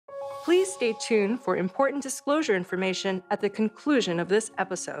Please stay tuned for important disclosure information at the conclusion of this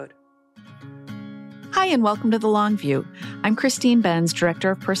episode. Hi, and welcome to The Long View. I'm Christine Benz,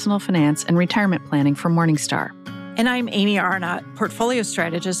 Director of Personal Finance and Retirement Planning for Morningstar. And I'm Amy Arnott, Portfolio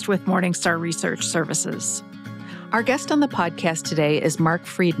Strategist with Morningstar Research Services. Our guest on the podcast today is Marc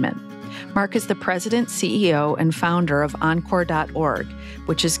Freedman. Marc is the President, CEO, and founder of Encore.org,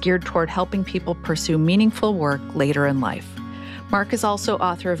 which is geared toward helping people pursue meaningful work later in life. Marc is also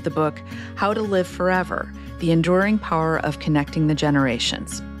author of the book, How to Live Forever, The Enduring Power of Connecting the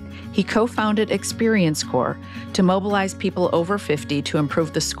Generations. He co-founded Experience Corps to mobilize people over 50 to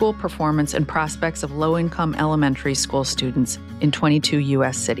improve the school performance and prospects of low-income elementary school students in 22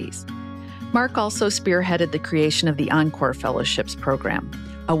 U.S. cities. Marc also spearheaded the creation of the Encore Fellowships program,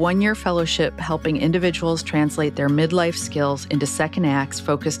 a one-year fellowship helping individuals translate their midlife skills into second acts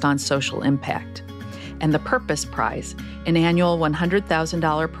focused on social impact, and the Purpose Prize, an annual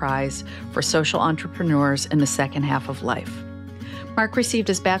 $100,000 prize for social entrepreneurs in the second half of life. Marc received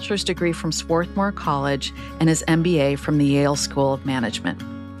his bachelor's degree from Swarthmore College and his MBA from the Yale School of Management.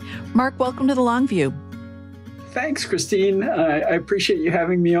 Marc, welcome to The Long View. Thanks, Christine. I appreciate you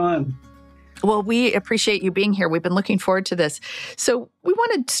having me on. Well, we appreciate you being here. We've been looking forward to this. So we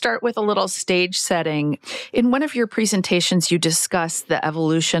want to start with a little stage setting. In one of your presentations, you discussed the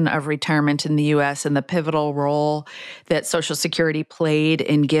evolution of retirement in the U.S. and the pivotal role that Social Security played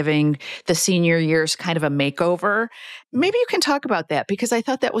in giving the senior years kind of a makeover. Maybe you can talk about that, because I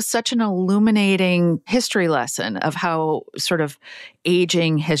thought that was such an illuminating history lesson of how sort of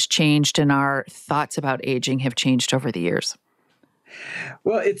aging has changed and our thoughts about aging have changed over the years.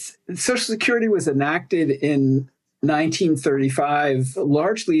 Well, Social Security was enacted in 1935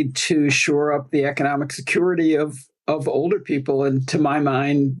 largely to shore up the economic security of older people. And to my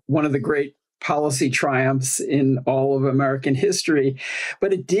mind, one of the great policy triumphs in all of American history.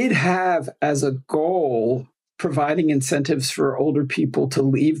 But it did have as a goal providing incentives for older people to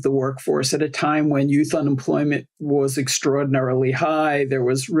leave the workforce at a time when youth unemployment was extraordinarily high. There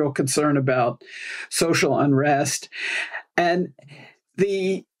was real concern about social unrest. And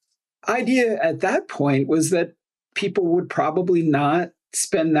the idea at that point was that people would probably not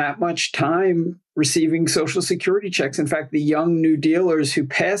spend that much time receiving Social Security checks. In fact, the young New Dealers who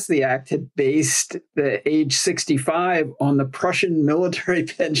passed the act had based the age 65 on the Prussian military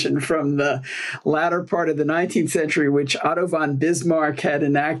pension from the latter part of the 19th century, which Otto von Bismarck had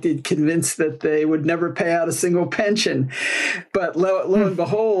enacted, convinced that they would never pay out a single pension. But lo and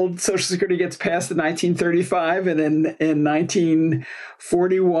behold, Social Security gets passed in 1935, and in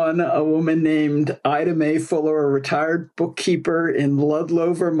 1941, a woman named Ida Mae Fuller, a retired bookkeeper in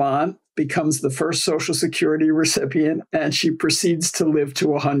Ludlow, Vermont, becomes the first Social Security recipient, and she proceeds to live to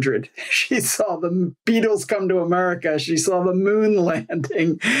 100. She saw the Beatles come to America. She saw the moon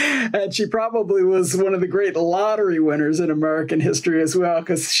landing, and she probably was one of the great lottery winners in American history as well,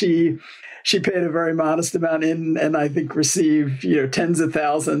 because she paid a very modest amount in, and I think received, tens of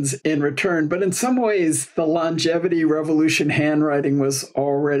thousands in return. But in some ways, the longevity revolution handwriting was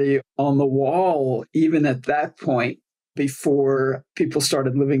already on the wall, even at that point. Before people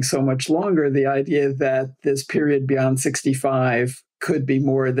started living so much longer, the idea that this period beyond 65 could be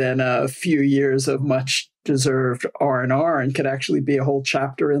more than a few years of much deserved R&R and could actually be a whole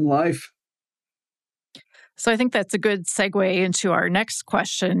chapter in life. So I think that's a good segue into our next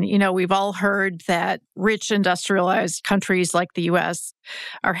question. We've all heard that rich industrialized countries like the U.S.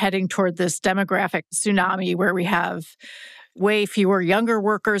 are heading toward this demographic tsunami where we have way fewer younger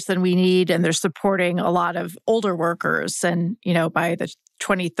workers than we need, and they're supporting a lot of older workers. And, by the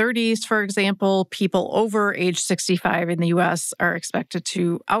 2030s, for example, people over age 65 in the U.S. are expected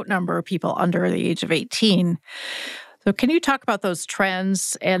to outnumber people under the age of 18. So can you talk about those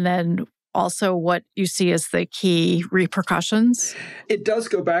trends and then also what you see as the key repercussions? It does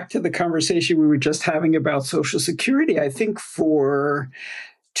go back to the conversation we were just having about Social Security. I think for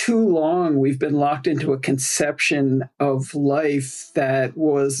too long, we've been locked into a conception of life that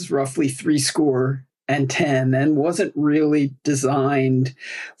was roughly 70 and wasn't really designed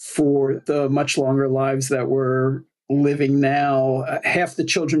for the much longer lives that we're living now. Half the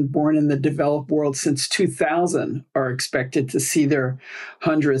children born in the developed world since 2000 are expected to see their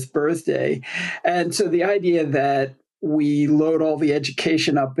 100th birthday. And so the idea that we load all the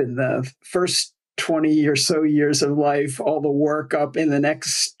education up in the first 20 or so years of life, all the work up in the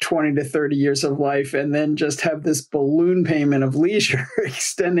next 20 to 30 years of life, and then just have this balloon payment of leisure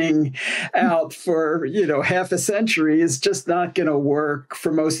extending out for, half a century is just not going to work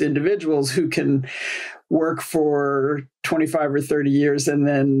for most individuals who can work for 25 or 30 years and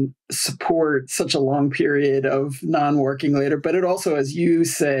then support such a long period of non-working later. But it also, as you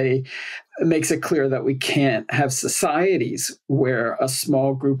say, makes it clear that we can't have societies where a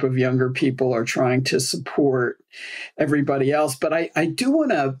small group of younger people are trying to support everybody else. But I do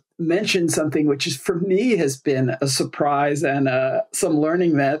want to mention something which is, for me, has been a surprise and some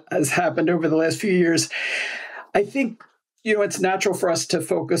learning that has happened over the last few years. I think, it's natural for us to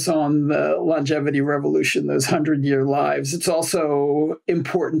focus on the longevity revolution, those 100-year lives. It's also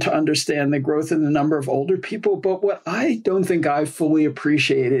important to understand the growth in the number of older people. But what I don't think I fully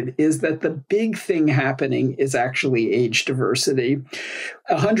appreciated is that the big thing happening is actually age diversity.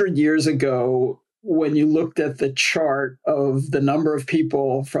 100 years ago, when you looked at the chart of the number of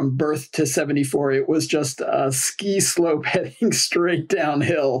people from birth to 74, it was just a ski slope heading straight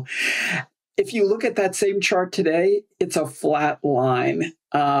downhill. If you look at that same chart today, it's a flat line.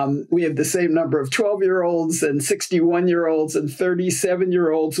 We have the same number of 12-year-olds and 61-year-olds and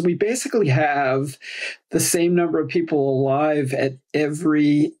 37-year-olds. We basically have the same number of people alive at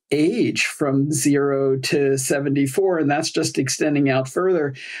every age from 0 to 74, and that's just extending out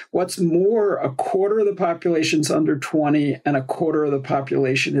further. What's more, a quarter of the population's under 20 and a quarter of the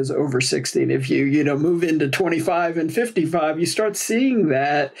population is over 60. And if you move into 25 and 55, you start seeing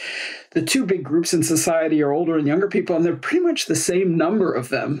that the two big groups in society are older and younger people, and they're pretty much the same number of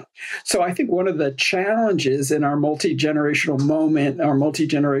them. So I think one of the challenges in our multi-generational moment, our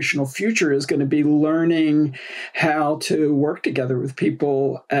multi-generational future, is going to be learning how to work together with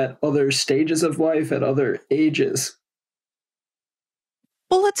people at other stages of life, at other ages.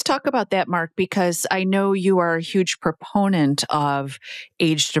 Well, let's talk about that, Marc, because I know you are a huge proponent of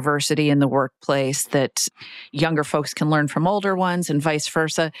age diversity in the workplace, that younger folks can learn from older ones and vice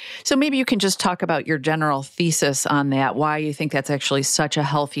versa. So maybe you can just talk about your general thesis on that, why you think that's actually such a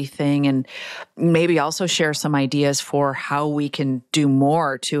healthy thing, and maybe also share some ideas for how we can do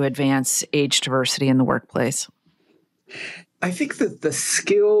more to advance age diversity in the workplace. I think that the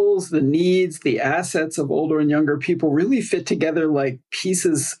skills, the needs, the assets of older and younger people really fit together like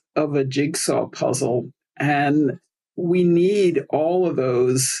pieces of a jigsaw puzzle. And we need all of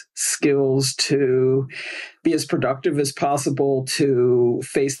those skills to be as productive as possible, to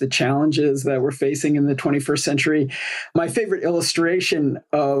face the challenges that we're facing in the 21st century. My favorite illustration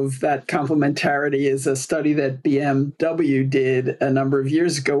of that complementarity is a study that BMW did a number of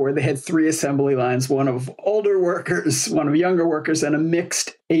years ago, where they had 3 assembly lines, one of older workers, one of younger workers, and a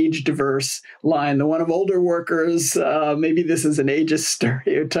mixed age diverse line. The one of older workers, maybe this is an ageist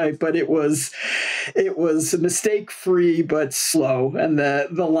stereotype, but it was mistake-free but slow. And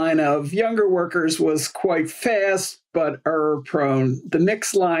the line of younger workers was quite fast but error-prone. The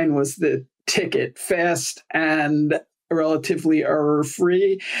mixed line was the ticket, fast and relatively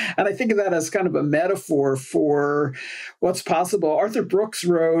error-free. And I think of that as kind of a metaphor for what's possible. Arthur Brooks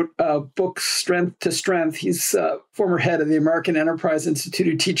wrote a book, Strength to Strength. He's former head of the American Enterprise Institute,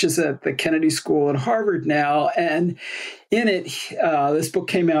 who teaches at the Kennedy School at Harvard now. And in it, this book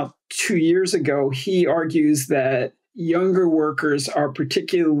came out 2 years ago. He argues that younger workers are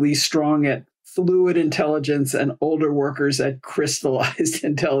particularly strong at fluid intelligence and older workers at crystallized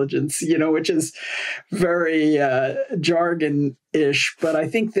intelligence, which is very jargon-ish. But I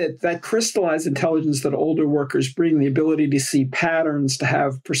think that crystallized intelligence that older workers bring, the ability to see patterns, to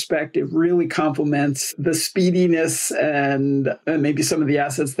have perspective, really complements the speediness and maybe some of the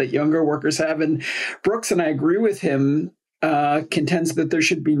assets that younger workers have. And Brooks, and I agree with him, contends that there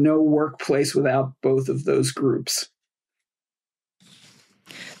should be no workplace without both of those groups.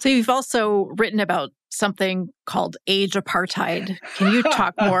 So you've also written about something called age apartheid. Can you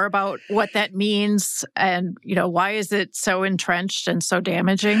talk more about what that means and, why is it so entrenched and so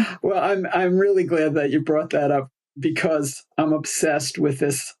damaging? Well, I'm really glad that you brought that up, because I'm obsessed with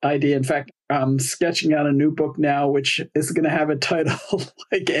this idea. In fact, I'm sketching out a new book now, which is going to have a title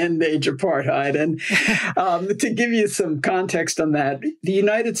like End Age Apartheid. And to give you some context on that, the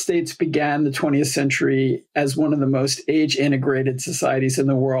United States began the 20th century as one of the most age-integrated societies in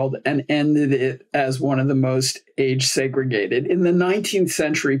the world and ended it as one of the most age-segregated. In the 19th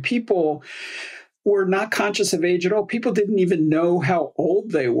century, people were not conscious of age at all. People didn't even know how old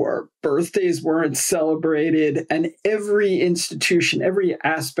they were. Birthdays weren't celebrated, and every institution, every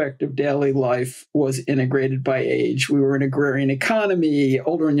aspect of daily life was integrated by age. We were an agrarian economy.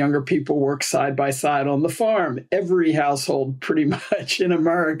 Older and younger people worked side by side on the farm. Every household pretty much in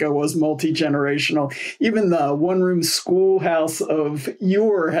America was multi-generational. Even the one-room schoolhouse of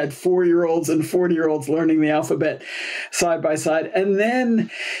yore had 4-year-olds and 40-year-olds learning the alphabet side by side. And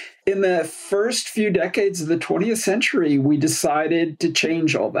then in the first few decades of the 20th century, we decided to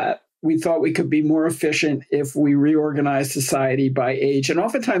change all that. we thought we could be more efficient if we reorganized society by age. And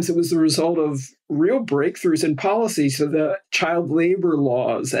oftentimes it was the result of real breakthroughs in policy. So the child labor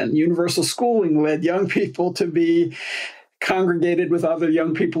laws and universal schooling led young people to be congregated with other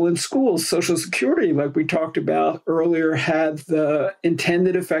young people in schools. Social Security, like we talked about earlier, had the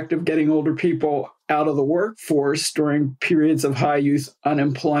intended effect of getting older people out of the workforce during periods of high youth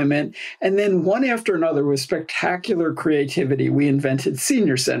unemployment. And then one after another, with spectacular creativity, we invented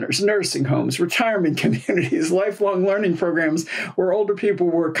senior centers, nursing homes, retirement communities, lifelong learning programs where older people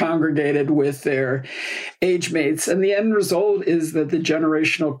were congregated with their age mates. And the end result is that the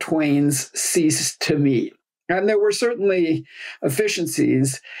generational twains ceased to meet. And there were certainly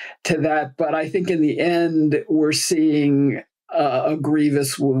efficiencies to that, but I think in the end, we're seeing a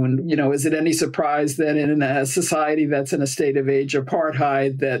grievous wound. You know, is it any surprise that in a society that's in a state of age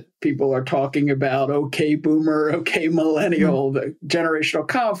apartheid that people are talking about, okay, boomer, okay, millennial, the generational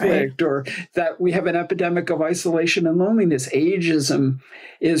conflict, or that we have an epidemic of isolation and loneliness? Ageism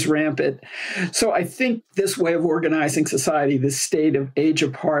is rampant. So I think this way of organizing society, this state of age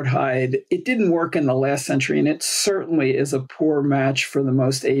apartheid, it didn't work in the last century, and it certainly is a poor match for the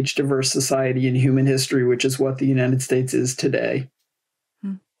most age-diverse society in human history, which is what the United States is today.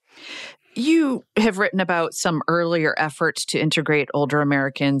 You have written about some earlier efforts to integrate older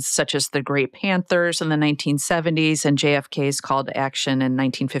Americans, such as the Great Panthers in the 1970s and JFK's call to action in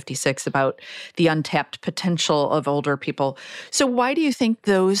 1956 about the untapped potential of older people. So why do you think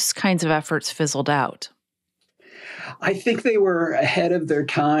those kinds of efforts fizzled out? I think they were ahead of their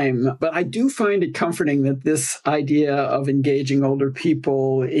time, but I do find it comforting that this idea of engaging older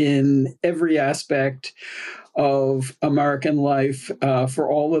people in every aspect of American life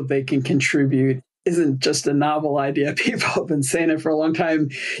for all that they can contribute isn't just a novel idea. People have been saying it for a long time.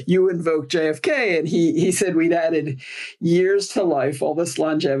 You invoked JFK, and he said we'd added years to life, all this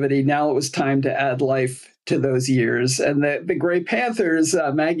longevity. Now it was time to add life to those years. And the Great Panthers,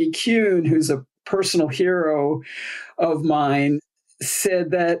 Maggie Kuhn, who's a personal hero of mine, said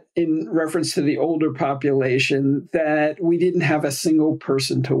that in reference to the older population, that we didn't have a single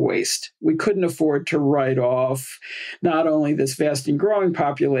person to waste. We couldn't afford to write off not only this vast and growing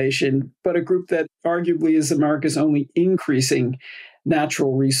population, but a group that arguably is America's only increasing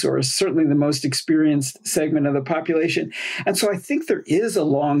natural resource, certainly the most experienced segment of the population. And so I think there is a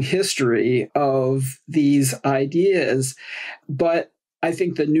long history of these ideas, but I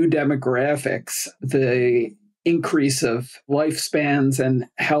think the new demographics, the increase of lifespans and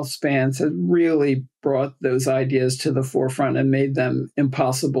health spans has really brought those ideas to the forefront and made them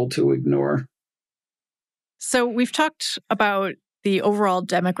impossible to ignore. So we've talked about the overall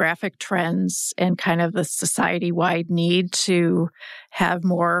demographic trends and kind of the society-wide need to have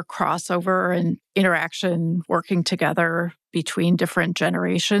more crossover and interaction working together between different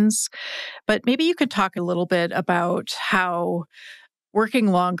generations. But maybe you could talk a little bit about how working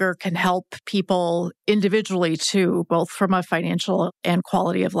longer can help people individually too, both from a financial and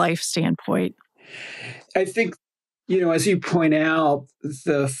quality of life standpoint. I think, as you point out,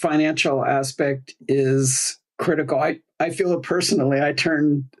 the financial aspect is critical. I feel it personally. I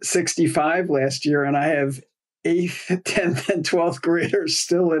turned 65 last year, and I have 8th, 10th, and 12th graders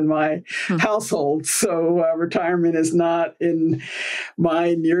still in my household. So retirement is not in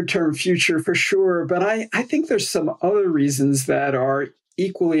my near-term future for sure. But I think there's some other reasons that are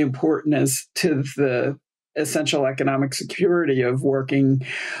equally important as to the essential economic security of working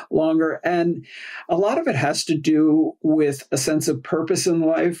longer. And a lot of it has to do with a sense of purpose in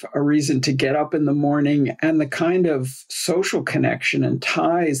life, a reason to get up in the morning, and the kind of social connection and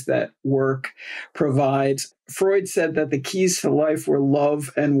ties that work provides. Freud said that the keys to life were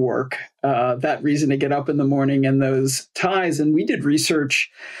love and work, that reason to get up in the morning and those ties. And we did research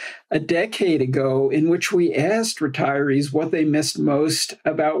a decade ago in which we asked retirees what they missed most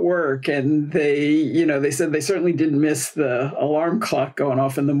about work. And they said they certainly didn't miss the alarm clock going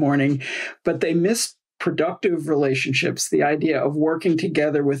off in the morning, but they missed productive relationships, the idea of working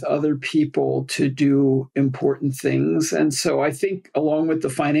together with other people to do important things. And so I think along with the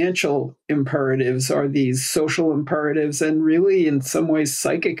financial imperatives are these social imperatives and really in some ways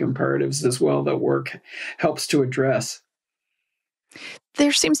psychic imperatives as well that work helps to address.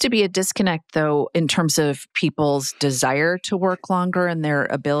 There seems to be a disconnect, though, in terms of people's desire to work longer and their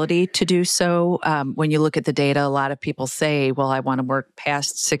ability to do so. When you look at the data, a lot of people say, well, I want to work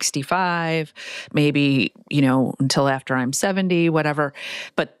past 65, maybe, until after I'm 70, whatever.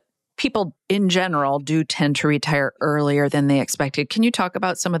 But people in general do tend to retire earlier than they expected. Can you talk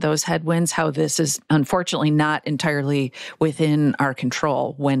about some of those headwinds, how this is unfortunately not entirely within our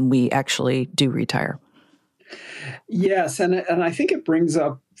control when we actually do retire? Yes, and I think it brings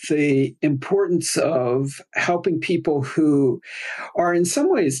up the importance of helping people who are in some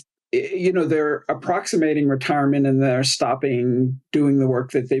ways, they're approximating retirement and they're stopping doing the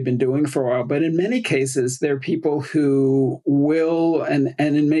work that they've been doing for a while. But in many cases, they're people who will and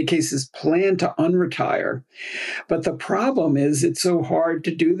in many cases plan to unretire. But the problem is it's so hard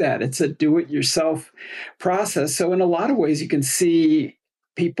to do that. It's a do-it-yourself process. So in a lot of ways, you can see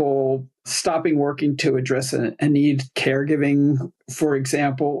people stopping working to address a need, caregiving, for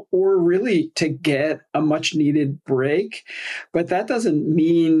example, or really to get a much needed break. But that doesn't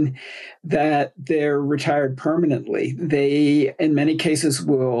mean that they're retired permanently. They, in many cases,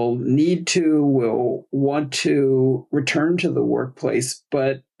 will want to return to the workplace.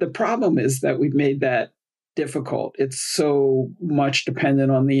 But the problem is that we've made that difficult. It's so much dependent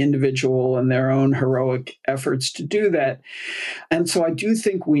on the individual and their own heroic efforts to do that. And so I do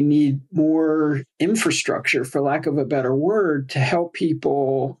think we need more infrastructure, for lack of a better word, to help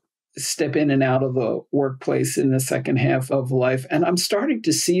people step in and out of the workplace in the second half of life. And I'm starting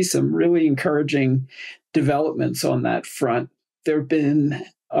to see some really encouraging developments on that front. There have been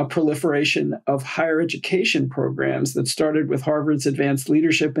a proliferation of higher education programs that started with Harvard's Advanced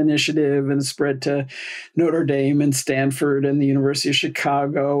Leadership Initiative and spread to Notre Dame and Stanford and the University of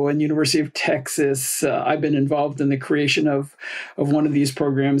Chicago and University of Texas. I've been involved in the creation of one of these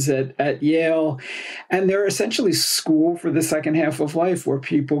programs at Yale. And they're essentially school for the second half of life where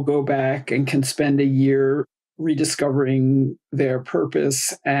people go back and can spend a year rediscovering their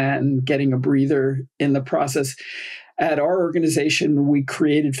purpose and getting a breather in the process. At our organization, we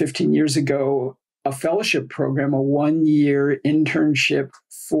created 15 years ago a fellowship program, a one-year internship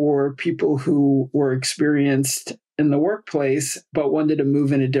for people who were experienced in the workplace but wanted to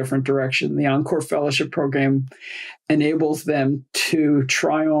move in a different direction. The Encore fellowship program enables them to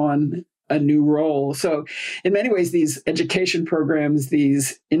try on a new role. So in many ways, these education programs,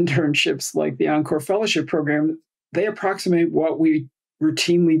 these internships like the Encore fellowship program, they approximate what we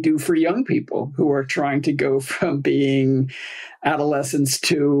routinely do for young people who are trying to go from being adolescents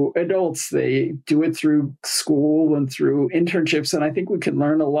to adults. They do it through school and through internships. And I think we can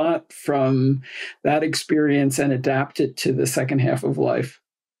learn a lot from that experience and adapt it to the second half of life.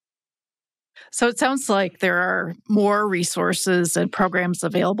 So it sounds like there are more resources and programs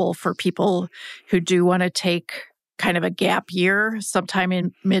available for people who do want to take kind of a gap year sometime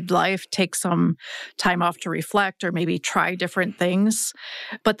in midlife, take some time off to reflect or maybe try different things.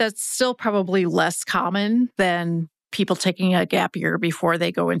 But that's still probably less common than people taking a gap year before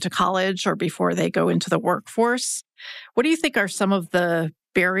they go into college or before they go into the workforce. What do you think are some of the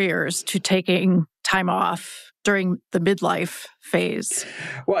barriers to taking time off during the midlife phase?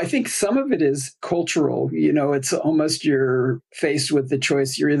 Well, I think some of it is cultural. It's almost you're faced with the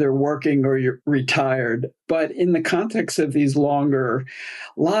choice. You're either working or you're retired. But in the context of these longer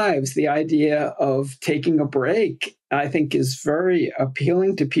lives, the idea of taking a break, I think, is very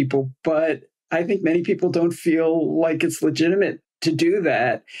appealing to people. But I think many people don't feel like it's legitimate to do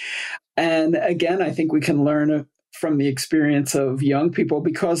that. And again, I think we can learn from the experience of young people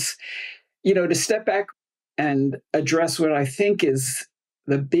because, to step back and address what I think is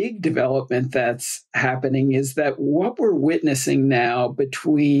the big development that's happening is that what we're witnessing now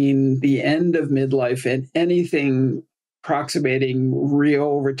between the end of midlife and anything approximating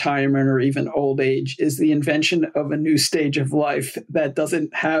real retirement or even old age is the invention of a new stage of life that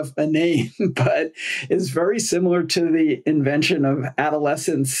doesn't have a name, but is very similar to the invention of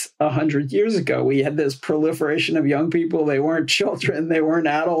adolescence 100 years ago. We had this proliferation of young people. They weren't children. They weren't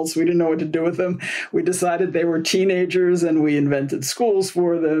adults. We didn't know what to do with them. We decided they were teenagers and we invented schools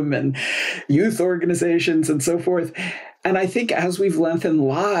for them and youth organizations and so forth. And I think as we've lengthened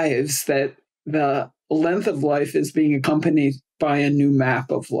lives, that the length of life is being accompanied by a new map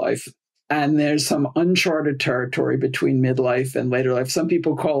of life. And there's some uncharted territory between midlife and later life. Some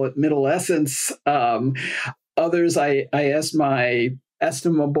people call it middlescence. Others, I asked my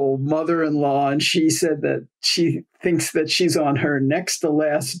estimable mother-in-law, and she said that she thinks that she's on her next to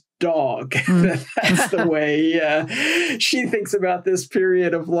last dog. That's the way she thinks about this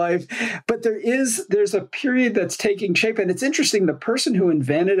period of life. But there's a period that's taking shape. And it's interesting, the person who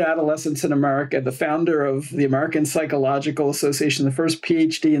invented adolescence in America, the founder of the American Psychological Association, the first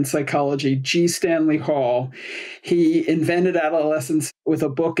PhD in psychology, G. Stanley Hall, he invented adolescence with a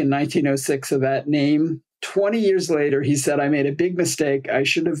book in 1906 of that name. 20 years later, he said, I made a big mistake. I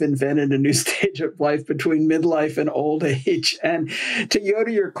should have invented a new stage of life between midlife and old age. And to go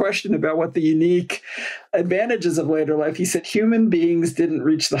to your question about what the unique advantages of later life, he said, human beings didn't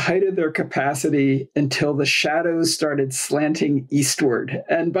reach the height of their capacity until the shadows started slanting eastward.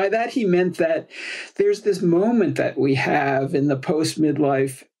 And by that, he meant that there's this moment that we have in the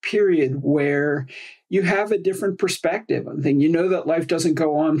post-midlife period where you have a different perspective on things. You know that life doesn't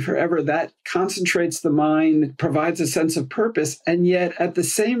go on forever. That concentrates the mind, provides a sense of purpose. And yet at the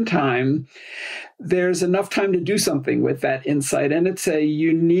same time, there's enough time to do something with that insight. And it's a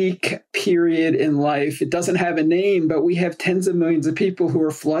unique period in life. It doesn't have a name, but we have tens of millions of people who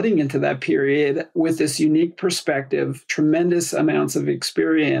are flooding into that period with this unique perspective, tremendous amounts of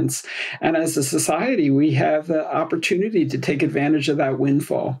experience. And as a society, we have the opportunity to take advantage of that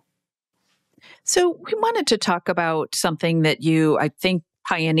windfall. So we wanted to talk about something that you, I think,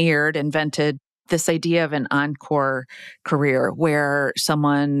 pioneered, invented, this idea of an encore career where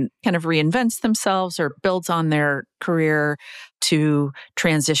someone kind of reinvents themselves or builds on their career to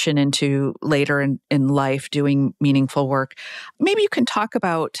transition into later in life doing meaningful work. Maybe you can talk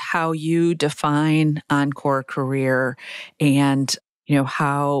about how you define encore career and,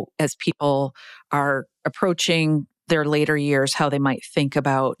 how as people are approaching their later years, how they might think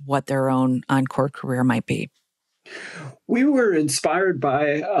about what their own encore career might be. We were inspired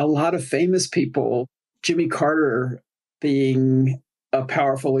by a lot of famous people, Jimmy Carter being a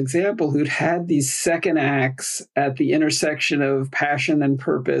powerful example, who'd had these second acts at the intersection of passion and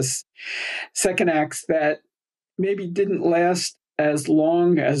purpose, second acts that maybe didn't last as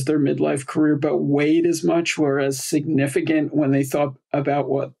long as their midlife career, but weighed as much, were as significant when they thought about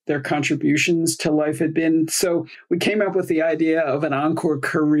what their contributions to life had been. So we came up with the idea of an encore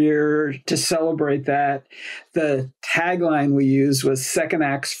career to celebrate that. The tagline we used was second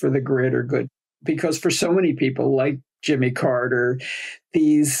acts for the greater good, because for so many people like Jimmy Carter,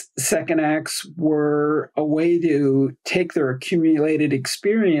 these second acts were a way to take their accumulated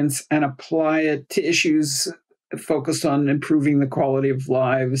experience and apply it to issues focused on improving the quality of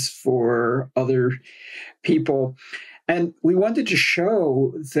lives for other people. And we wanted to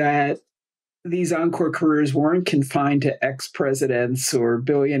show that these encore careers weren't confined to ex-presidents or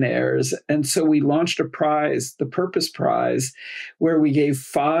billionaires. And so we launched a prize, the Purpose Prize, where we gave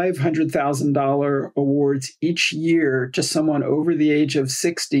 $500,000 awards each year to someone over the age of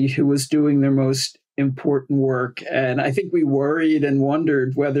 60 who was doing their most important work. And I think we worried and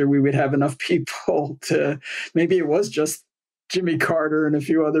wondered whether we would have enough people to, maybe it was just Jimmy Carter and a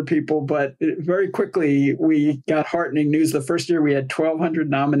few other people, but very quickly we got heartening news. The first year we had 1,200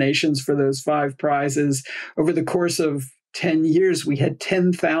 nominations for those 5 prizes. Over the course of 10 years, we had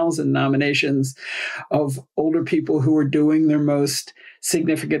 10,000 nominations of older people who were doing their most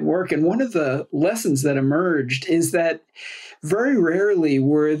significant work. And one of the lessons that emerged is that very rarely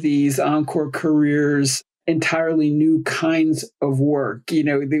were these encore careers entirely new kinds of work.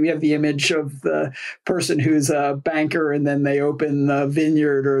 We have the image of the person who's a banker and then they open the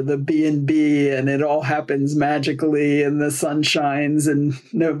vineyard or the B&B and it all happens magically and the sun shines and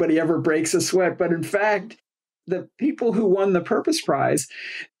nobody ever breaks a sweat. But in fact, the people who won the Purpose Prize,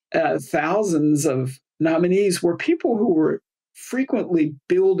 thousands of nominees, were people who were frequently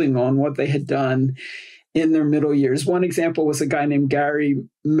building on what they had done in their middle years. One example was a guy named Gary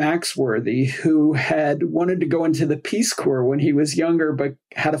Maxworthy, who had wanted to go into the Peace Corps when he was younger, but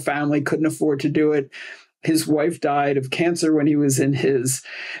had a family, couldn't afford to do it. His wife died of cancer when he was in his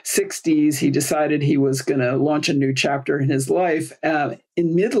 60s. He decided he was going to launch a new chapter in his life.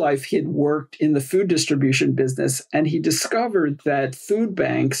 In midlife, he had worked in the food distribution business, and he discovered that food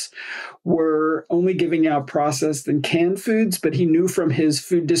banks were only giving out processed and canned foods, but he knew from his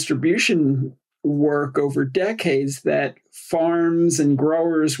food distribution work over decades that farms and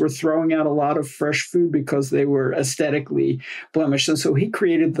growers were throwing out a lot of fresh food because they were aesthetically blemished. And so he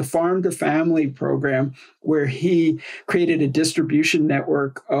created the Farm to Family program, where he created a distribution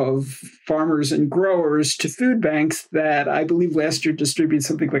network of farmers and growers to food banks that I believe last year distributed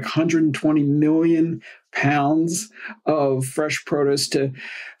something like 120 million pounds of fresh produce to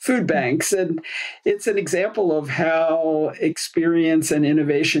food banks. And it's an example of how experience and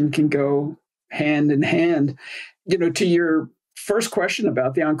innovation can go hand in hand. To your first question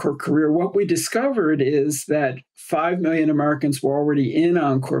about the encore career, what we discovered is that 5 million Americans were already in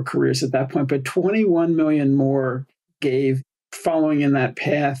encore careers at that point, but 21 million more gave following in that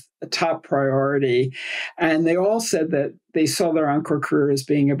path a top priority. And they all said that they saw their encore career as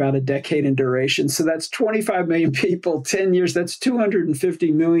being about a decade in duration. So that's 25 million people, 10 years, that's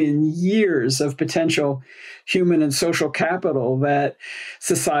 250 million years of potential human and social capital that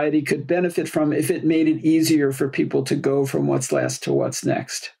society could benefit from if it made it easier for people to go from what's last to what's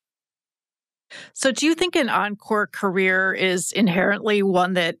next. So do you think an encore career is inherently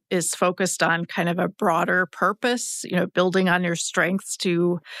one that is focused on kind of a broader purpose, building on your strengths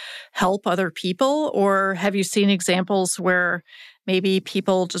to help other people? Or have you seen examples where maybe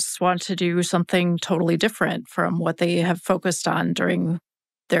people just want to do something totally different from what they have focused on during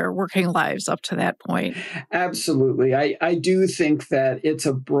their working lives up to that point. Absolutely. I do think that it's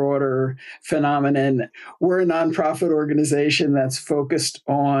a broader phenomenon. We're a nonprofit organization that's focused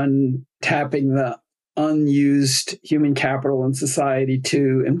on tapping the unused human capital in society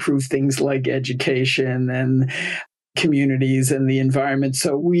to improve things like education and communities and the environment.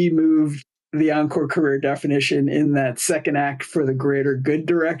 So we moved the Encore career definition in that second act for the greater good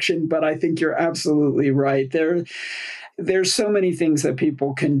direction. But I think you're absolutely right. There's so many things that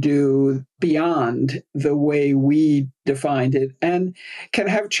people can do beyond the way we defined it and can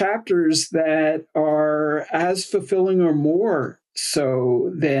have chapters that are as fulfilling or more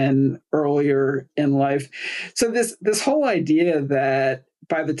so than earlier in life. So this whole idea that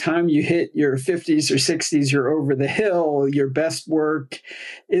by the time you hit your 50s or 60s, you're over the hill, your best work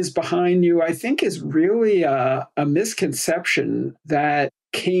is behind you, I think is really a misconception that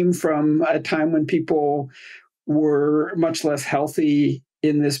came from a time when people were much less healthy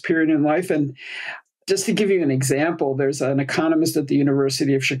in this period in life. And just to give you an example, there's an economist at the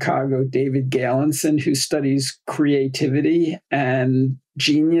University of Chicago, David Galenson, who studies creativity and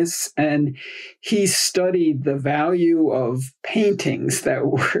genius. And he studied the value of paintings that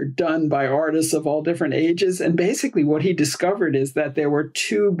were done by artists of all different ages. And basically what he discovered is that there were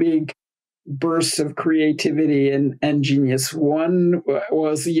two big bursts of creativity and genius. One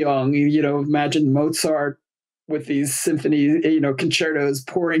was young, imagine Mozart with these symphony, concertos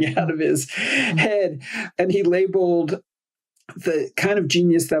pouring out of his head. And he labeled the kind of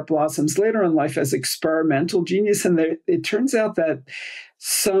genius that blossoms later in life as experimental genius. And it turns out that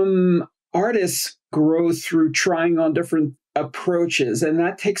some artists grow through trying on different approaches, and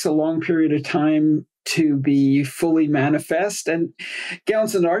that takes a long period of time to be fully manifest. And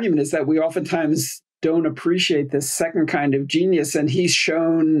Galenson's argument is that we oftentimes don't appreciate this second kind of genius. And he's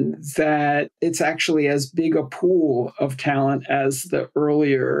shown that it's actually as big a pool of talent as the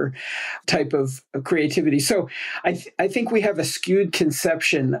earlier type of creativity. So I think we have a skewed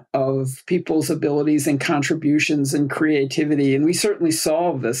conception of people's abilities and contributions and creativity. And we certainly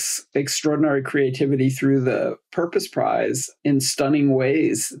solve this extraordinary creativity through the Purpose Prize in stunning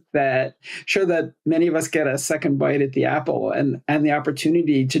ways that show that many of us get a second bite at the apple and the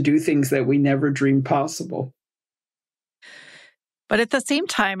opportunity to do things that we never dreamed possible. But at the same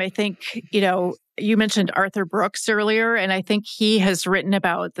time, I think, you mentioned Arthur Brooks earlier, and I think he has written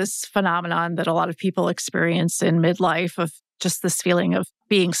about this phenomenon that a lot of people experience in midlife of just this feeling of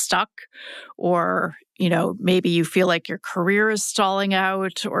being stuck, or, maybe you feel like your career is stalling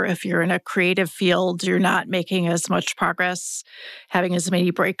out, or if you're in a creative field, you're not making as much progress, having as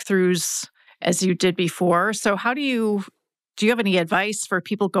many breakthroughs as you did before. So do you have any advice for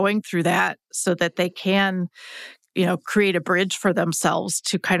people going through that so that they can, create a bridge for themselves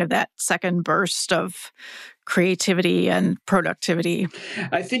to kind of that second burst of creativity and productivity?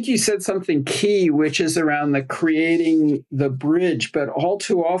 I think you said something key, which is around the creating the bridge. But all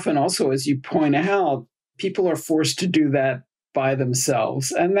too often, also, as you point out, people are forced to do that by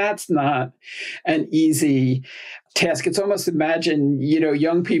themselves. And that's not an easy task. It's almost imagine,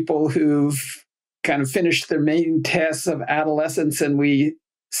 young people who've kind of finished their main tasks of adolescence, and we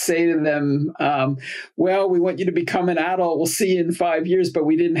say to them, well, we want you to become an adult. We'll see you in 5 years, but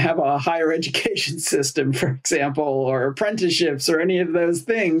we didn't have a higher education system, for example, or apprenticeships or any of those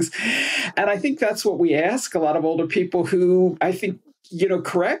things. And I think that's what we ask a lot of older people who I think,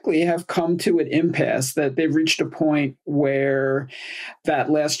 correctly have come to an impasse, that they've reached a point where that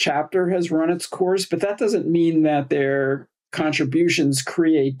last chapter has run its course. But that doesn't mean that their contributions,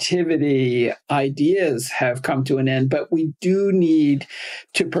 creativity, ideas have come to an end, but we do need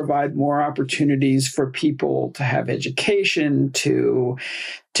to provide more opportunities for people to have education, to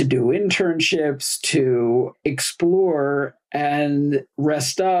do internships, to explore and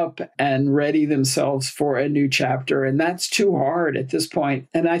rest up and ready themselves for a new chapter. And that's too hard at this point.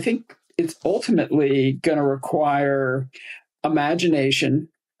 And I think it's ultimately going to require imagination.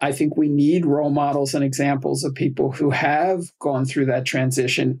 I think we need role models and examples of people who have gone through that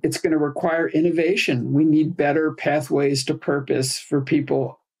transition. It's going to require innovation. We need better pathways to purpose for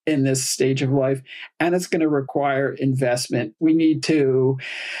people in this stage of life. And it's going to require investment. We need to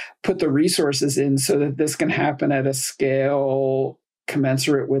put the resources in so that this can happen at a scale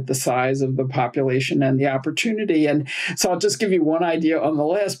commensurate with the size of the population and the opportunity. And so I'll just give you one idea on the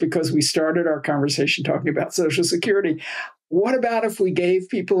list, because we started our conversation talking about Social Security. What about if we gave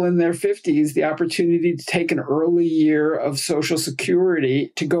people in their 50s the opportunity to take an early year of Social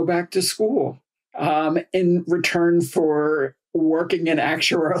Security to go back to school in return for working an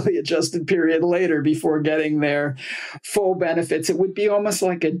actuarially adjusted period later before getting their full benefits? It would be almost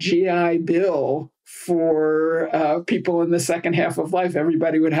like a GI Bill for people in the second half of life.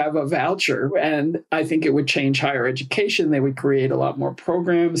 Everybody would have a voucher. And I think it would change higher education. They would create a lot more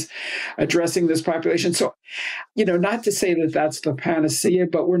programs addressing this population. So, not to say that that's the panacea,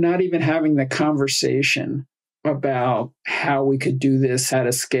 but we're not even having the conversation about how we could do this at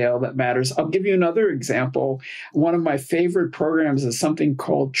a scale that matters. I'll give you another example. One of my favorite programs is something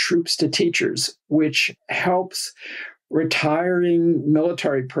called Troops to Teachers, which helps retiring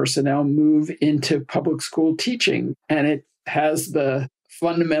military personnel move into public school teaching. And it has the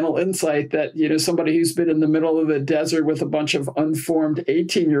fundamental insight that, somebody who's been in the middle of the desert with a bunch of unformed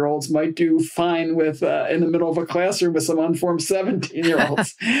 18-year-olds might do fine with in the middle of a classroom with some unformed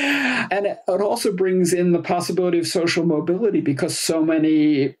 17-year-olds. And it also brings in the possibility of social mobility, because so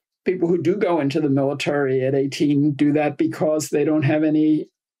many people who do go into the military at 18 do that because they don't have any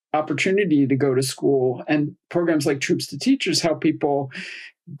opportunity to go to school. And programs like Troops to Teachers help people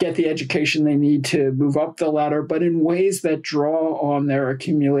get the education they need to move up the ladder, but in ways that draw on their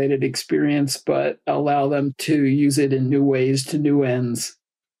accumulated experience, but allow them to use it in new ways to new ends.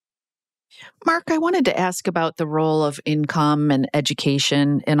 Marc, I wanted to ask about the role of income and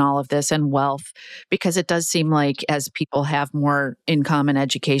education in all of this, and wealth, because it does seem like as people have more income and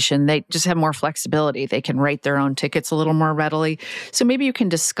education, they just have more flexibility. They can write their own tickets a little more readily. So maybe you can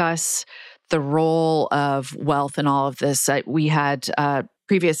discuss the role of wealth in all of this. We had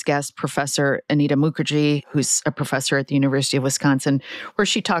previous guest, Professor Anita Mukherjee, who's a professor at the University of Wisconsin, where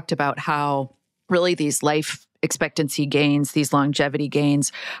she talked about how really these life expectancy gains, these longevity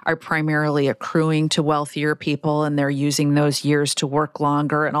gains, are primarily accruing to wealthier people, and they're using those years to work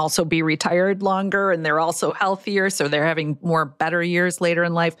longer and also be retired longer, and they're also healthier, so they're having more better years later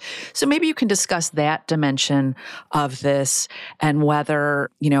in life. So maybe you can discuss that dimension of this and whether,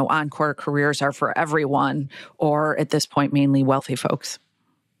 Encore careers are for everyone, or at this point, mainly wealthy folks.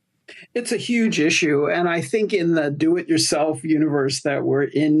 It's a huge issue. And I think in the do-it-yourself universe that we're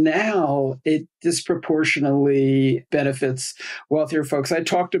in now, it disproportionately benefits wealthier folks. I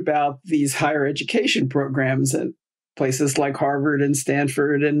talked about these higher education programs at places like Harvard and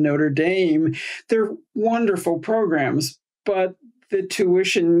Stanford and Notre Dame. They're wonderful programs, but the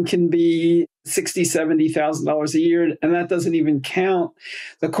tuition can be $60,000, $70,000 a year. And that doesn't even count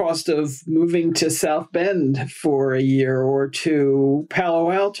the cost of moving to South Bend for a year or to Palo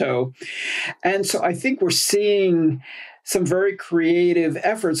Alto. And so I think we're seeing some very creative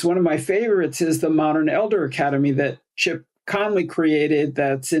efforts. One of my favorites is the Modern Elder Academy that Chip Conley created,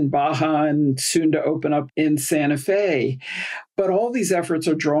 that's in Baja and soon to open up in Santa Fe. But all these efforts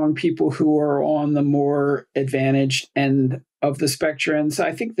are drawing people who are on the more advantaged end of the spectrum. And so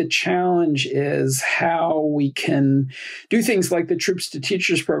I think the challenge is how we can do things like the Troops to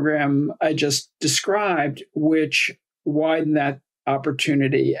Teachers program I just described, which widen that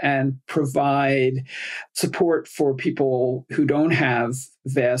opportunity and provide support for people who don't have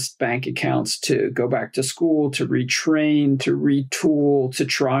vast bank accounts to go back to school, to retrain, to retool, to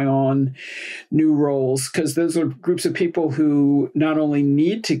try on new roles. Because those are groups of people who not only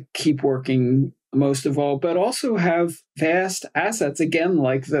need to keep working most of all, but also have vast assets, again,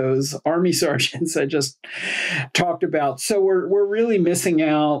 like those Army sergeants I just talked about. So we're really missing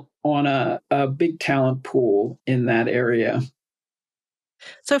out on a big talent pool in that area.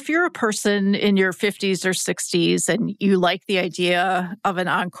 So if you're a person in your 50s or 60s and you like the idea of an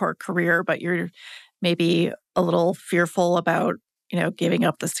Encore career, but you're maybe a little fearful about, giving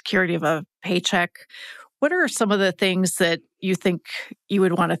up the security of a paycheck, what are some of the things that you think you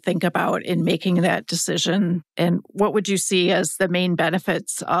would want to think about in making that decision? And what would you see as the main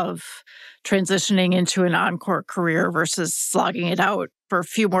benefits of transitioning into an Encore career versus slogging it out for a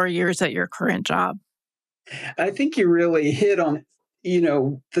few more years at your current job? I think you really hit on,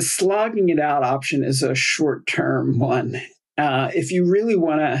 the slogging it out option is a short-term one. If you really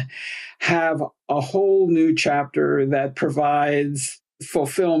want to have a whole new chapter that provides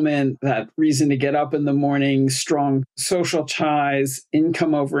fulfillment, that reason to get up in the morning, strong social ties,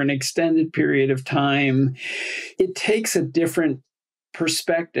 income over an extended period of time, it takes a different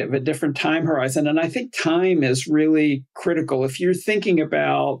perspective, a different time horizon. And I think time is really critical. If you're thinking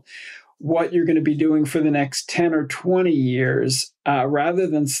about what you're going to be doing for the next 10 or 20 years, rather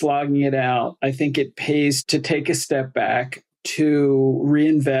than slogging it out, I think it pays to take a step back, to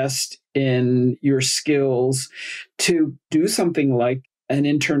reinvest in your skills, to do something like an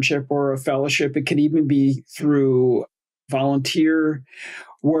internship or a fellowship. It can even be through volunteer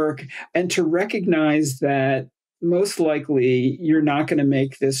work, and to recognize that most likely you're not going to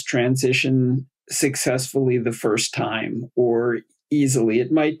make this transition successfully the first time, or easily.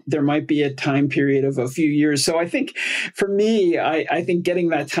 There might be a time period of a few years. So I think for me, I think getting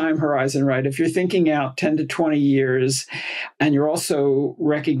that time horizon right, if you're thinking out 10 to 20 years, and you're also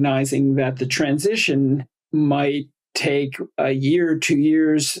recognizing that the transition might take a year, 2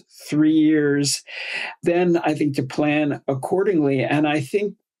 years, 3 years, then I think to plan accordingly. And I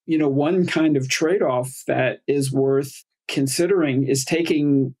think, one kind of trade-off that is worth considering is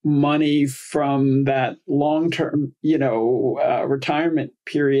taking money from that long-term, retirement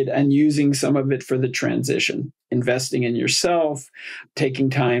period and using some of it for the transition, investing in yourself, taking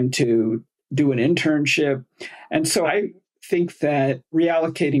time to do an internship. And so I think that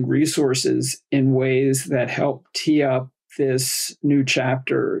reallocating resources in ways that help tee up this new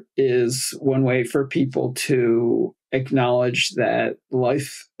chapter is one way for people to acknowledge that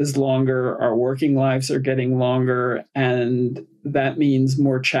life is longer, our working lives are getting longer, and that means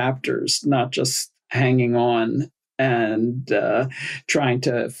more chapters, not just hanging on and trying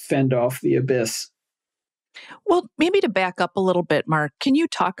to fend off the abyss. Well, maybe to back up a little bit, Marc, can you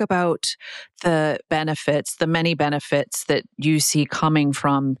talk about the benefits, the many benefits that you see coming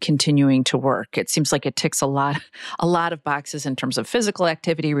from continuing to work? It seems like it ticks a lot of boxes in terms of physical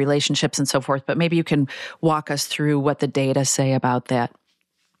activity, relationships, and so forth, but maybe you can walk us through what the data say about that.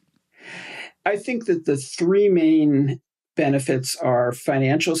 I think that the three main benefits are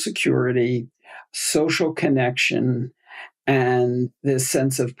financial security, social connection, and this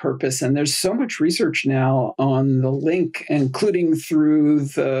sense of purpose. And there's so much research now on the link, including through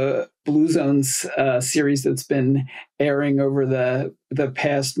the Blue Zones series that's been airing over the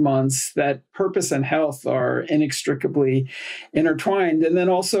past months, that purpose and health are inextricably intertwined. And then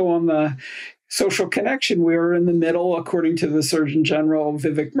also on the social connection, we are in the middle, according to the Surgeon General,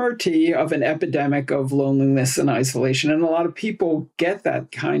 Vivek Murthy, of an epidemic of loneliness and isolation. And a lot of people get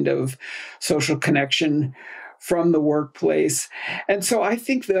that kind of social connection from the workplace. And so I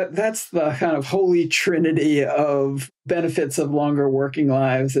think that that's the kind of holy trinity of benefits of longer working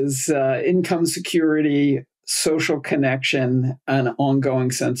lives is income security, social connection, an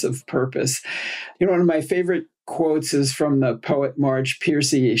ongoing sense of purpose. One of my favorite quotes is from the poet Marge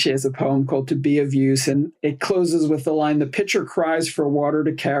Piercy. She has a poem called To Be of Use, and it closes with the line, "The pitcher cries for water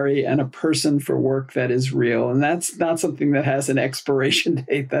to carry and a person for work that is real." And that's not something that has an expiration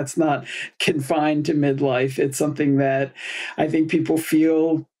date. That's not confined to midlife. It's something that I think people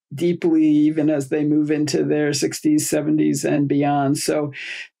feel deeply even as they move into their 60s, 70s, and beyond. So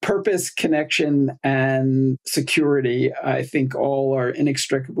purpose, connection, and security, I think all are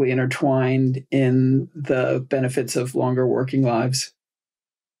inextricably intertwined in the benefits of longer working lives.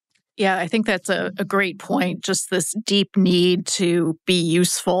 Yeah, I think that's a great point. Just this deep need to be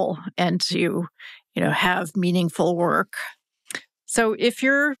useful and to, have meaningful work. So if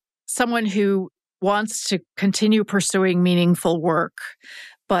you're someone who wants to continue pursuing meaningful work,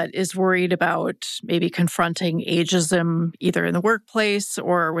 but is worried about maybe confronting ageism either in the workplace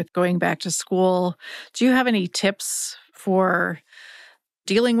or with going back to school, do you have any tips for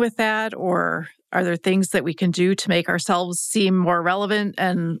dealing with that? Or are there things that we can do to make ourselves seem more relevant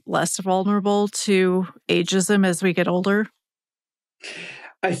and less vulnerable to ageism as we get older?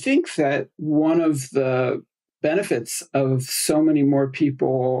 I think that one of the benefits of so many more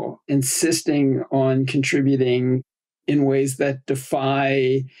people insisting on contributing in ways that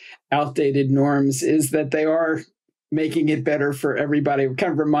defy outdated norms is that they are making it better for everybody. It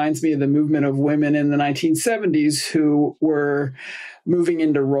kind of reminds me of the movement of women in the 1970s who were moving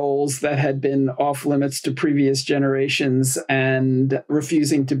into roles that had been off limits to previous generations and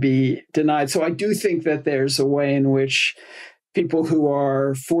refusing to be denied. So I do think that there's a way in which people who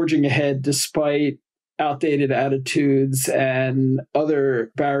are forging ahead despite outdated attitudes and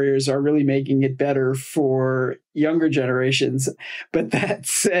other barriers are really making it better for younger generations. But that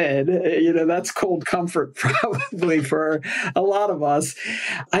said, that's cold comfort probably for a lot of us.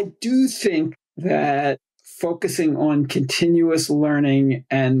 I do think that focusing on continuous learning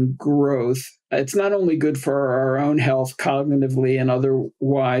and growth, it's not only good for our own health cognitively and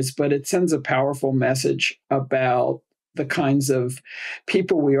otherwise, but it sends a powerful message about the kinds of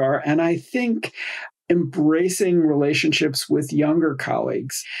people we are. And I think embracing relationships with younger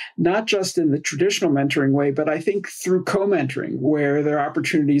colleagues, not just in the traditional mentoring way, but I think through co-mentoring, where there are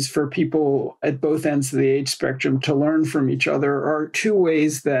opportunities for people at both ends of the age spectrum to learn from each other, are two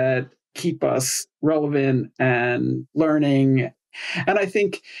ways that keep us relevant and learning. And I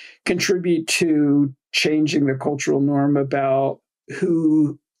think contribute to changing the cultural norm about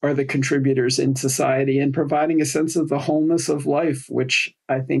who are the contributors in society and providing a sense of the wholeness of life, which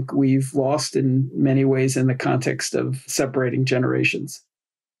I think we've lost in many ways in the context of separating generations.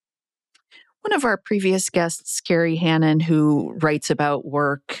 One of our previous guests, Carrie Hannon, who writes about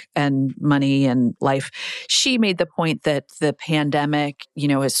work and money and life, she made the point that the pandemic,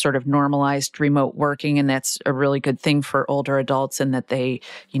 has sort of normalized remote working, and that's a really good thing for older adults, and that they,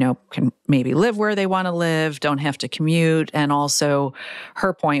 can maybe live where they want to live, don't have to commute. And also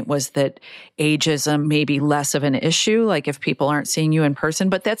her point was that ageism may be less of an issue, like if people aren't seeing you in person,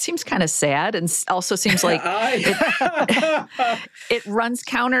 but that seems kind of sad, and also seems like it runs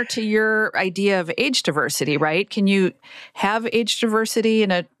counter to your idea of age diversity, right? Can you have age diversity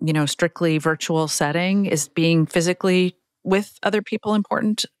in a, strictly virtual setting? Is being physically with other people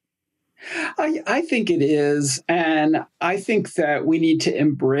important? I think it is. And I think that we need to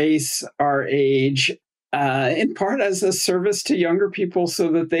embrace our age in part as a service to younger people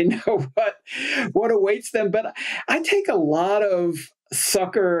so that they know what awaits them. But I take a lot of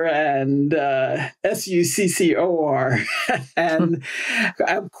succor and succor, and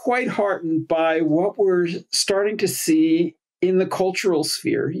I'm quite heartened by what we're starting to see in the cultural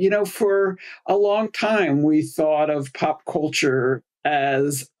sphere. For a long time, we thought of pop culture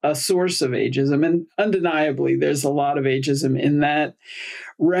as a source of ageism, and undeniably, there's a lot of ageism in that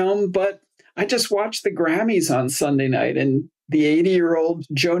realm. But I just watched the Grammys on Sunday night, and the 80-year-old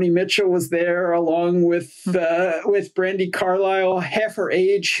Joni Mitchell was there, along with Brandi Carlile, half her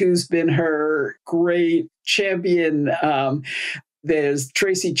age, who's been her great champion. There's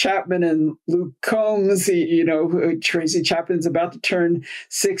Tracy Chapman and Luke Combs. Tracy Chapman's about to turn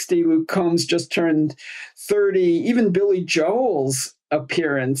 60. Luke Combs just turned 30. Even Billy Joel's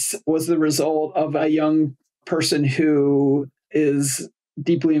appearance was the result of a young person who is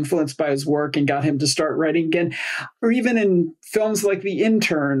deeply influenced by his work and got him to start writing again. Or even in films like The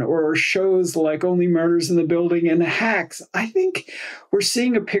Intern or shows like Only Murders in the Building and Hacks, I think we're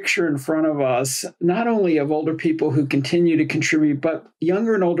seeing a picture in front of us, not only of older people who continue to contribute, but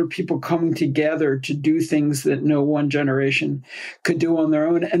younger and older people coming together to do things that no one generation could do on their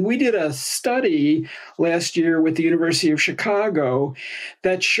own. And we did a study last year with the University of Chicago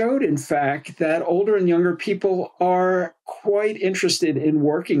that showed, in fact, that older and younger people are quite interested in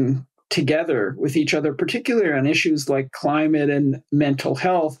working together with each other, particularly on issues like climate and mental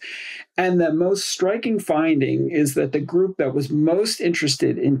health. And the most striking finding is that the group that was most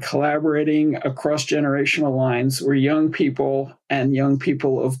interested in collaborating across generational lines were young people and young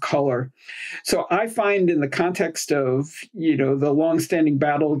people of color. So I find in the context of, the longstanding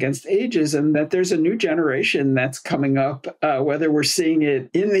battle against ageism, that there's a new generation that's coming up, whether we're seeing it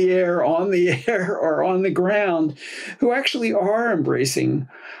in the air, on the air, or on the ground, who actually are embracing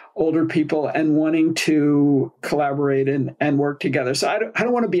older people and wanting to collaborate and work together. So I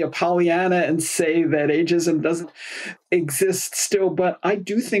don't want to be a Pollyanna and say that ageism doesn't exist still, but I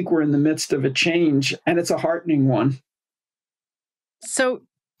do think we're in the midst of a change, and it's a heartening one. So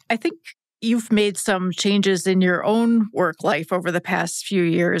I think you've made some changes in your own work life over the past few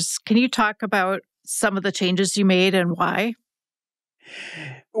years. Can you talk about some of the changes you made and why?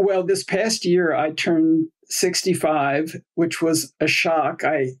 Well, this past year, I turned 65, which was a shock.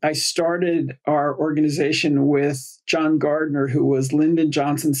 I started our organization with John Gardner, who was Lyndon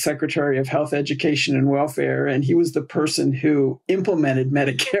Johnson's Secretary of Health, Education, and Welfare, and he was the person who implemented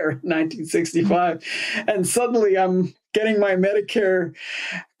Medicare in 1965. And suddenly I'm getting my Medicare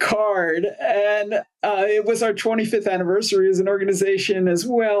card, and it was our 25th anniversary as an organization as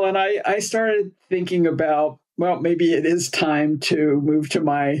well. And I started thinking about, well, maybe it is time to move to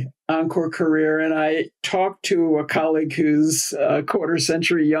my Encore career. And I talked to a colleague who's a quarter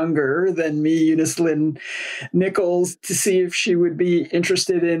century younger than me, Eunice Lynn Nichols, to see if she would be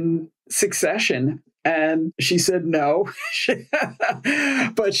interested in succession. And she said no,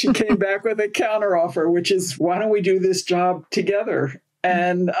 but she came back with a counteroffer, which is, why don't we do this job together?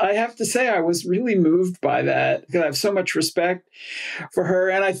 And I have to say, I was really moved by that because I have so much respect for her.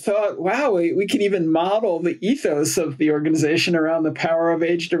 And I thought, wow, we can even model the ethos of the organization around the power of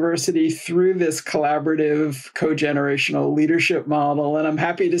age diversity through this collaborative, co-generational leadership model. And I'm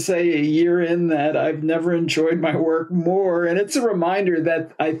happy to say, a year in, that I've never enjoyed my work more. And it's a reminder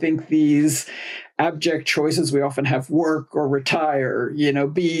that I think these abject choices we often have, work or retire,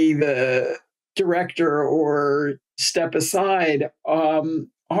 be the director or step aside,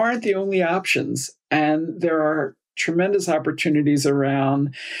 aren't the only options. And there are tremendous opportunities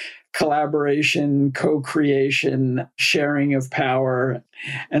around collaboration, co-creation, sharing of power.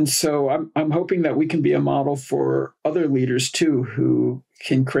 And so I'm hoping that we can be a model for other leaders too, who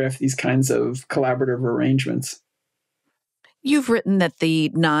can craft these kinds of collaborative arrangements. You've written that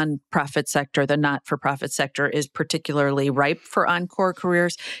the nonprofit sector, the not-for-profit sector, is particularly ripe for Encore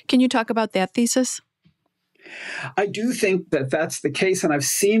careers. Can you talk about that thesis? I do think that that's the case, and I've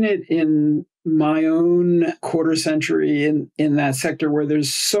seen it in my own quarter century in that sector where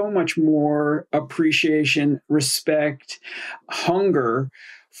there's so much more appreciation, respect, hunger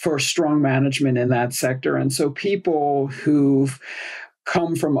for strong management in that sector. And so people who've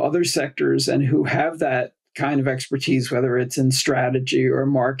come from other sectors and who have that kind of expertise, whether it's in strategy or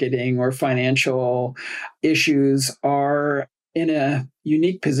marketing or financial issues, are in a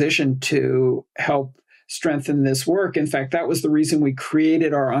unique position to help strengthen this work. In fact, that was the reason we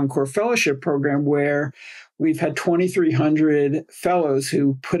created our Encore Fellowship program, where we've had 2,300 fellows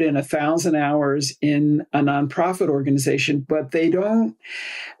who put in 1,000 hours in a nonprofit organization, but they don't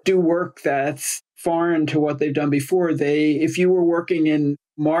do work that's foreign to what they've done before. If you were working in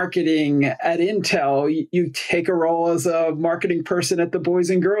marketing at Intel, you take a role as a marketing person at the Boys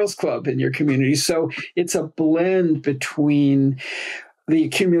and Girls Club in your community. So it's a blend between the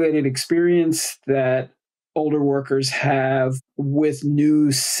accumulated experience that older workers have with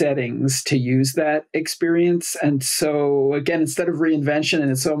new settings to use that experience. And so again, instead of reinvention,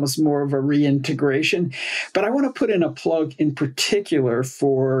 and it's almost more of a reintegration. But I want to put in a plug in particular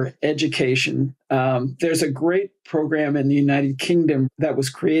for education. There's a great program in the United Kingdom that was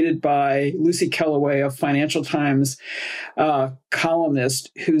created by Lucy Kellaway, a Financial Times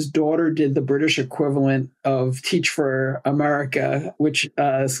columnist, whose daughter did the British equivalent of Teach for America, which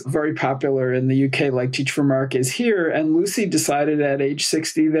is very popular in the UK, like Teach for America is here. And Lucy decided at age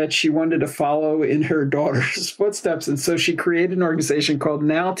 60 that she wanted to follow in her daughter's footsteps. And so she created an organization called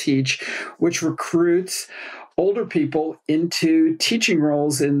Now Teach, which recruits older people into teaching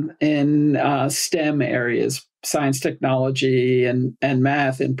roles in STEM areas, science, technology, and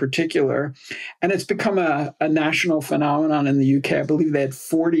math in particular. And it's become a national phenomenon in the UK. I believe they had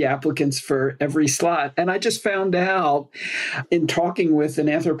 40 applicants for every slot. And I just found out in talking with an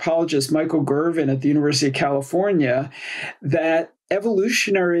anthropologist, Michael Gervin at the University of California, that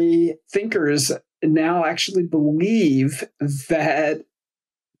evolutionary thinkers now actually believe that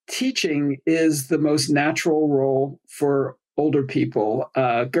teaching is the most natural role for older people.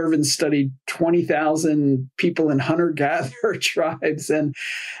 Gervin studied 20,000 people in hunter-gatherer tribes, and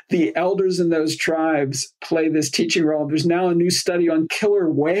the elders in those tribes play this teaching role. There's now a new study on killer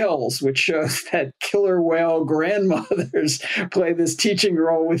whales, which shows that killer whale grandmothers play this teaching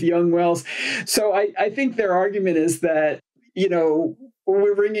role with young whales. So I think their argument is that,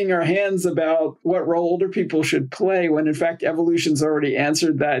 we're wringing our hands about what role older people should play, when in fact evolution's already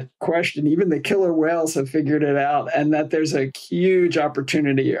answered that question. Even the killer whales have figured it out, and that there's a huge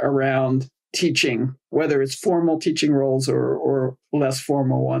opportunity around teaching, whether it's formal teaching roles or less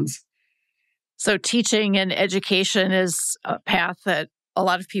formal ones. So teaching and education is a path that a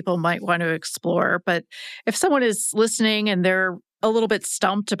lot of people might want to explore. But if someone is listening and they're a little bit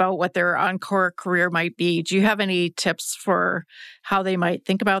stumped about what their Encore career might be, do you have any tips for how they might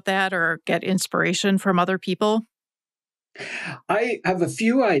think about that or get inspiration from other people? I have a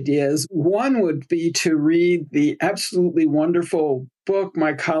few ideas. One would be to read the absolutely wonderful book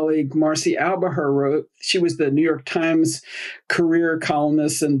my colleague Marcy Albaher wrote. She was the New York Times career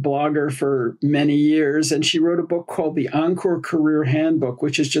columnist and blogger for many years, and she wrote a book called The Encore Career Handbook,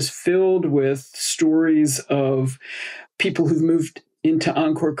 which is just filled with stories of people who've moved into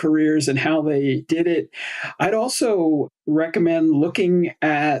Encore careers and how they did it. I'd also recommend looking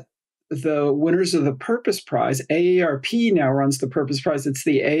at the winners of the Purpose Prize. AARP now runs the Purpose Prize. It's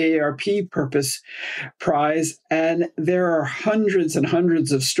the AARP Purpose Prize. And there are hundreds and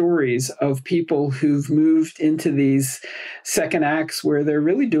hundreds of stories of people who've moved into these second acts where they're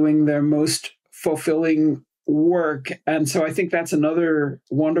really doing their most fulfilling work. And so I think that's another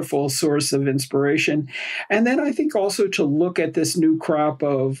wonderful source of inspiration. And then I think also to look at this new crop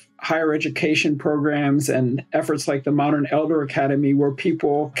of higher education programs and efforts like the Modern Elder Academy, where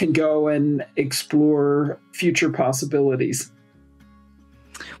people can go and explore future possibilities.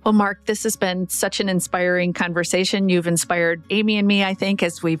 Well, Marc, this has been such an inspiring conversation. You've inspired Amy and me, I think,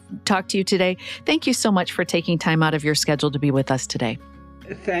 as we've talked to you today. Thank you so much for taking time out of your schedule to be with us today.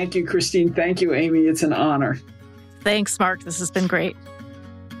 Thank you, Christine. Thank you, Amy. It's an honor. Thanks, Marc. This has been great.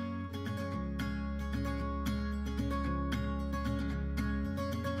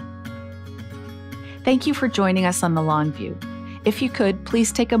 Thank you for joining us on The Long View. If you could,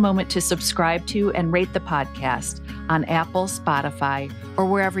 please take a moment to subscribe to and rate the podcast on Apple, Spotify, or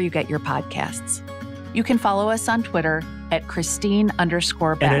wherever you get your podcasts. You can follow us on Twitter at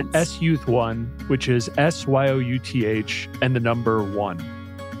Christine_Benz. And at SYouth1, which is SYOUTH and the number 1.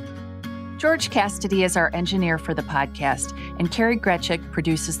 George Cassidy is our engineer for the podcast, and Carrie Gretchik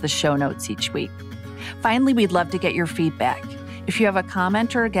produces the show notes each week. Finally, we'd love to get your feedback. If you have a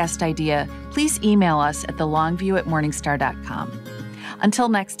comment or a guest idea, please email us at thelongview@morningstar.com. Until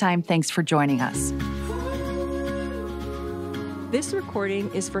next time, thanks for joining us. This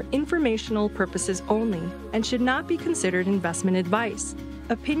recording is for informational purposes only and should not be considered investment advice.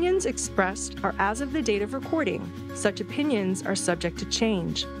 Opinions expressed are as of the date of recording. Such opinions are subject to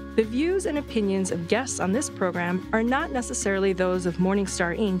change. The views and opinions of guests on this program are not necessarily those of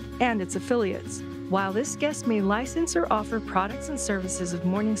Morningstar Inc. and its affiliates. While this guest may license or offer products and services of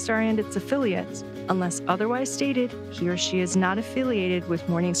Morningstar and its affiliates, unless otherwise stated, he or she is not affiliated with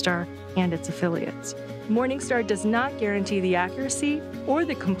Morningstar and its affiliates. Morningstar does not guarantee the accuracy or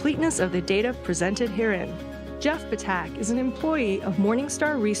the completeness of the data presented herein. Jeff Patak is an employee of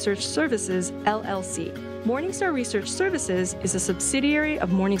Morningstar Research Services, LLC. Morningstar Research Services is a subsidiary of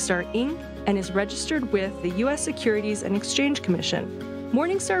Morningstar Inc. and is registered with the U.S. Securities and Exchange Commission.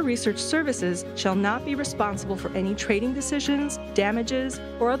 Morningstar Research Services shall not be responsible for any trading decisions, damages,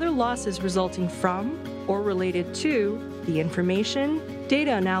 or other losses resulting from or related to the information,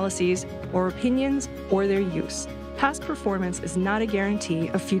 data analyses, or opinions, or their use. Past performance is not a guarantee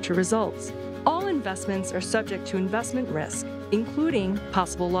of future results. All investments are subject to investment risk, including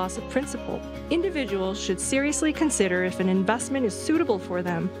possible loss of principal. Individuals should seriously consider if an investment is suitable for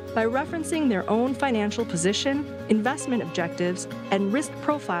them by referencing their own financial position, investment objectives, and risk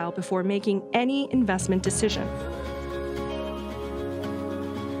profile before making any investment decision.